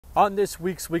On this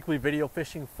week's weekly video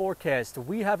fishing forecast,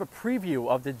 we have a preview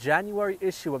of the January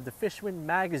issue of the Fisherman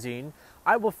magazine.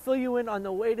 I will fill you in on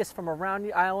the latest from around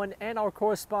the island, and our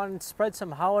correspondent spread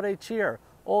some holiday cheer,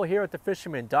 all here at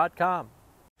thefisherman.com.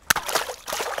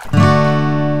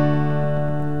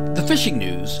 The Fishing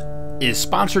News is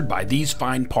sponsored by these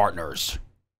fine partners.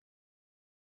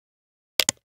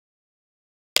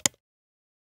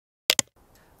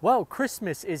 Well,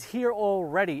 Christmas is here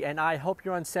already, and I hope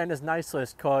you're on Santa's nice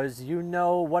list, because you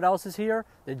know what else is here?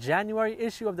 The January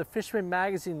issue of the Fisherman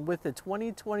magazine with the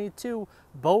 2022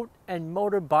 Boat and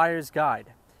Motor Buyer's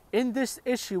Guide. In this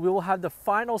issue, we will have the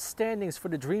final standings for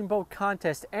the Dream Boat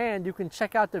contest, and you can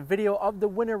check out the video of the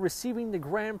winner receiving the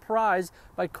grand prize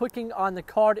by clicking on the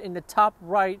card in the top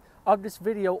right of this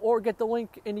video, or get the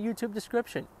link in the YouTube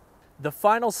description. The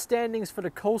final standings for the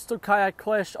Coastal Kayak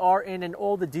Clash are in, and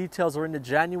all the details are in the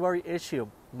January issue.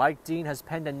 Mike Dean has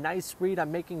penned a nice read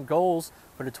on making goals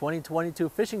for the 2022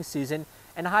 fishing season,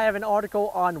 and I have an article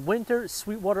on winter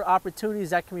sweetwater opportunities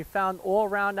that can be found all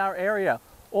around our area.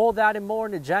 All that and more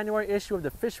in the January issue of the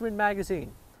Fisherman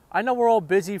magazine. I know we're all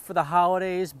busy for the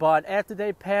holidays, but after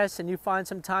they pass and you find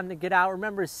some time to get out,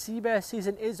 remember, sea bass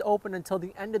season is open until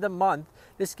the end of the month.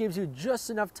 This gives you just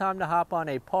enough time to hop on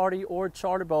a party or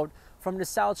charter boat from the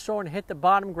South Shore and hit the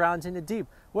bottom grounds in the deep,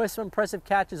 where some impressive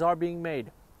catches are being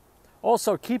made.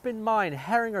 Also, keep in mind,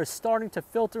 herring are starting to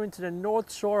filter into the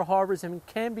North Shore harbors and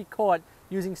can be caught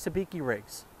using sabiki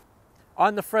rigs.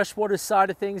 On the freshwater side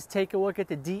of things, take a look at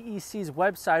the DEC's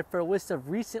website for a list of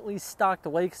recently stocked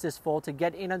lakes this fall to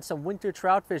get in on some winter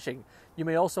trout fishing. You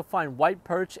may also find white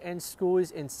perch and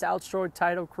schoolies in South Shore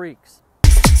tidal creeks.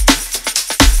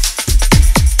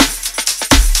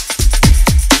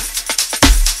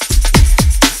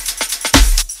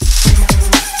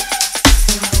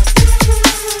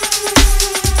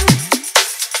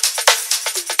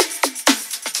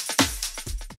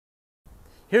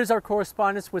 Here's our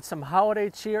correspondence with some holiday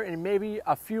cheer and maybe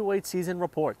a few late season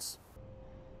reports.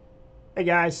 Hey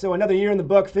guys, so another year in the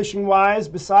book fishing-wise.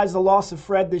 Besides the loss of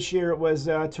Fred this year, it was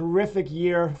a terrific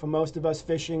year for most of us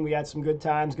fishing. We had some good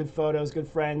times, good photos, good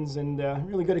friends, and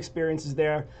really good experiences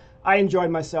there. I enjoyed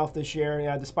myself this year,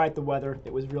 despite the weather.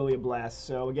 It was really a blast.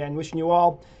 So again, wishing you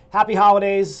all happy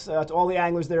holidays to all the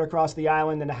anglers there across the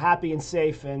island, and a happy and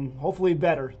safe and hopefully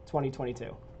better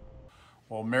 2022.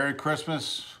 Well, Merry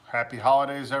Christmas. Happy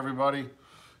holidays, everybody.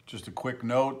 Just a quick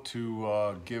note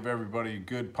to give everybody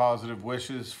good positive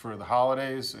wishes for the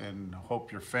holidays, and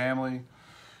hope your family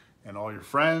and all your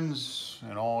friends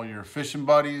and all your fishing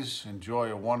buddies enjoy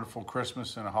a wonderful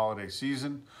Christmas and a holiday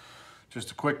season.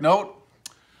 Just a quick note,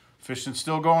 fishing's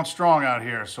still going strong out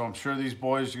here, so I'm sure these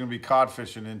boys are going to be cod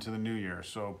fishing into the new year.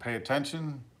 So pay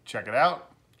attention, check it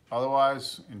out.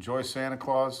 Otherwise, enjoy Santa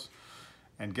Claus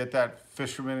and get that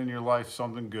fisherman in your life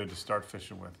something good to start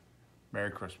fishing with.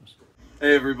 Merry Christmas.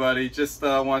 Hey everybody, just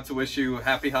want to wish you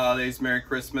happy holidays, Merry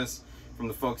Christmas from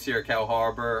the folks here at Cal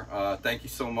Harbor. Thank you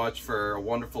so much for a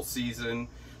wonderful season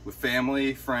with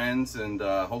family, friends, and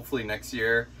hopefully next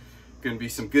year going to be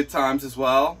some good times as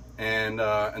well. And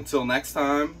until next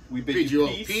time, we bid you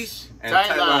peace and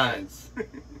tight lines.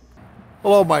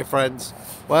 Hello, my friends.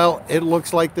 Well, it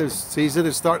looks like this season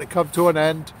is starting to come to an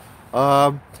end.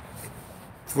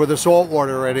 For the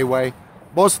saltwater anyway.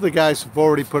 Most of the guys have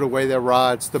already put away their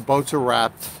rods. The boats are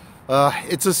wrapped.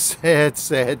 It's a sad,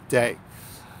 sad day.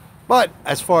 But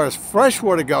as far as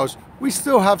freshwater goes, we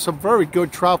still have some very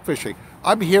good trout fishing.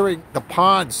 I'm hearing the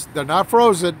ponds, they're not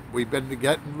frozen. We've been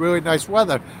getting really nice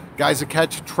weather. Guys are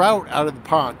catching trout out of the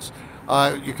ponds.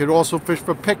 You can also fish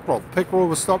for pickerel. Pickerel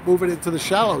will start moving into the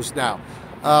shallows now.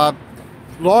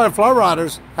 Law and Flow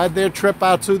Riders had their trip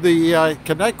out to the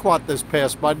Connecticut this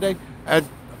past Monday. And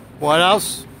what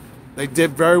else? They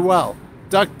did very well.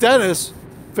 Duck Dennis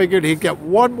figured he'd get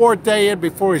one more day in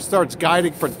before he starts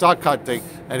guiding for duck hunting,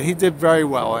 and he did very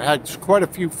well. I had quite a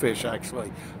few fish,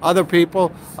 actually. Other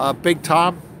people, Big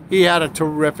Tom, he had a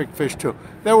terrific fish, too.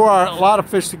 There were a lot of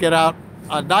fish to get out.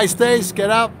 On nice days, get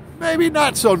out. Maybe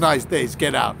not so nice days,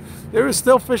 get out. There is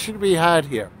still fishing to be had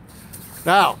here.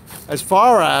 Now, as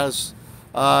far as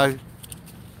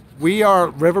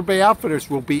River Bay Outfitters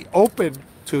will be open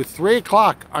to 3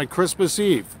 o'clock on Christmas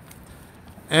Eve.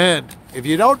 And if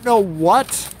you don't know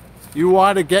what you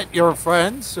want to get your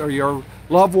friends or your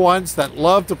loved ones that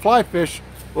love to fly fish,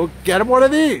 well, get them one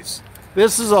of these.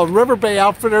 This is a River Bay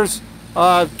Outfitters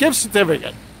gift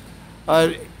certificate.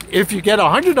 If you get a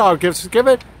 $100 gift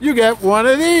certificate, you get one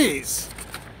of these,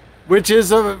 which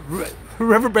is a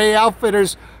River Bay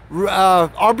Outfitters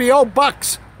RBO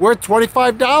bucks worth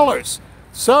 $25.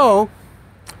 So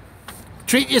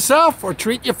treat yourself or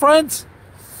treat your friends.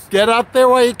 Get out there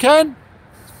while you can.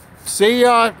 see you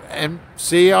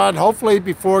on hopefully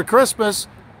before Christmas.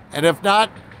 And if not,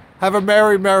 have a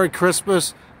Merry, Merry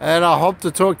Christmas. And I hope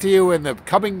to talk to you in the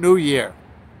coming new year.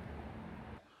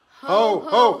 Ho,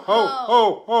 ho, ho,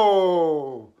 ho,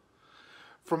 ho.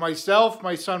 For myself,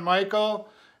 my son Michael,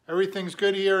 everything's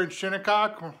good here in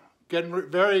Shinnecock. We're getting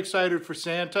very excited for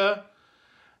Santa.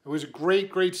 It was a great,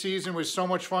 great season. It was so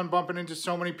much fun bumping into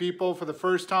so many people for the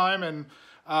first time and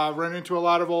running into a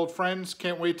lot of old friends.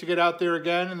 Can't wait to get out there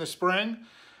again in the spring.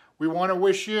 We want to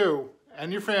wish you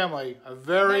and your family a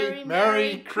very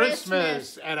Merry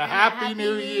Christmas and a Happy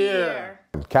New Year.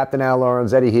 Captain Al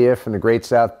Lorenzetti here from the Great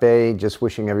South Bay, just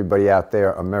wishing everybody out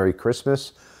there a Merry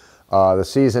Christmas. The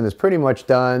season is pretty much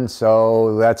done,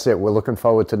 so that's it. We're looking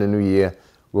forward to the new year.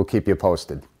 We'll keep you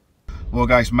posted. Well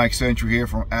guys, Mike Century here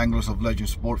from Anglers of Legend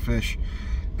Sportfish.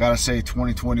 Gotta say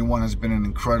 2021 has been an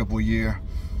incredible year,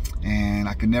 and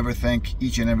I can never thank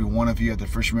each and every one of you at the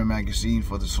Fisherman magazine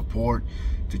for the support,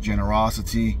 the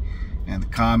generosity, and the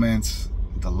comments,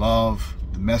 the love,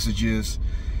 the messages.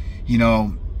 You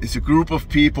know, it's a group of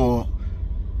people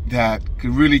that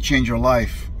could really change your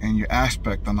life and your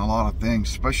aspect on a lot of things,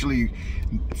 especially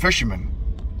fishermen.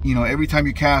 You know, every time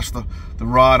you cast the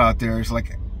rod out there, it's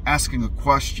like asking a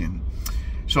question.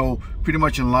 So pretty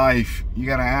much in life, you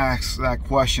got to ask that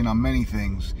question on many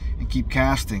things and keep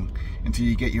casting until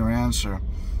you get your answer.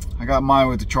 I got mine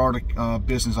with the charter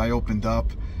business I opened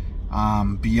up.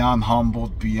 Beyond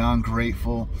humbled, beyond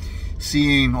grateful,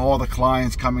 seeing all the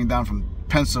clients coming down from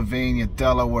Pennsylvania,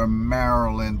 Delaware,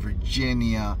 Maryland,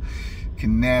 Virginia,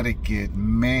 Connecticut,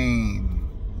 Maine,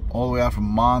 all the way out from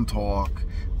Montauk,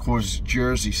 of course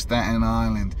Jersey, Staten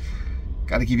Island.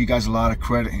 Got to give you guys a lot of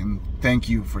credit and thank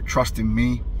you for trusting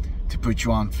me to put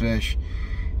you on fish.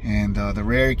 And the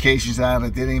rare occasions that I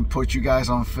didn't put you guys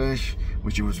on fish,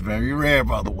 which it was very rare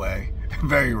by the way,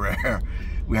 very rare,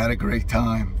 we had a great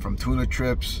time, from tuna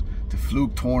trips to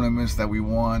fluke tournaments that we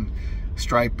won,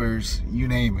 stripers, you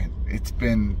name it. It's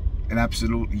been an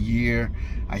absolute year.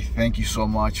 I thank you so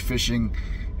much. Fishing,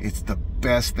 it's the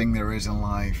best thing there is in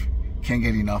life. Can't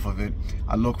get enough of it.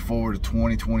 I look forward to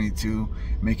 2022,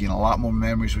 making a lot more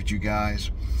memories with you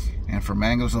guys. And from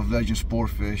Anglers of Legend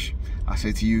Sportfish, I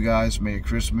say to you guys, Merry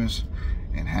Christmas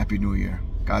and Happy New Year.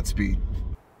 Godspeed.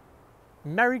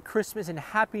 Merry Christmas and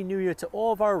Happy New Year to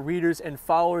all of our readers and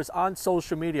followers on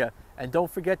social media. And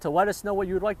don't forget to let us know what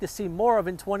you would like to see more of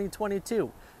in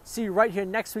 2022. See you right here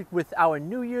next week with our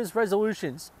New Year's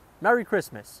resolutions. Merry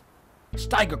Christmas.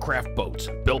 Steigercraft boats,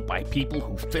 built by people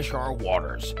who fish our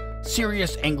waters.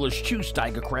 Serious anglers choose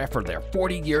Steigercraft for their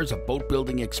 40 years of boat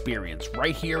building experience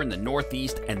right here in the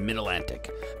Northeast and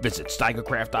Mid-Atlantic. Visit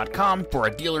steigercraft.com for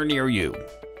a dealer near you.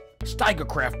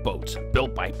 Steigercraft boats,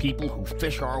 built by people who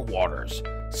fish our waters.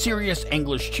 Serious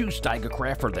anglers choose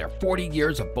Steigercraft for their 40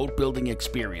 years of boat building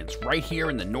experience right here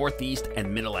in the Northeast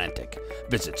and Mid-Atlantic.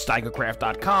 Visit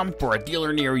steigercraft.com for a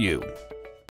dealer near you.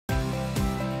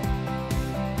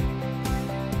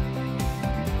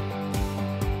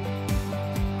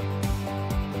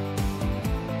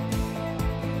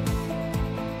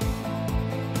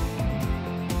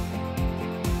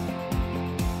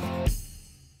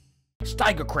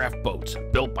 Steigercraft boats,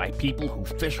 built by people who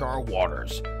fish our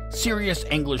waters. Serious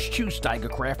anglers choose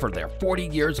Steigercraft for their 40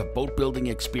 years of boat building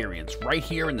experience right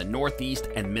here in the Northeast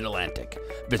and Mid-Atlantic.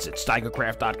 Visit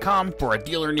steigercraft.com for a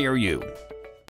dealer near you.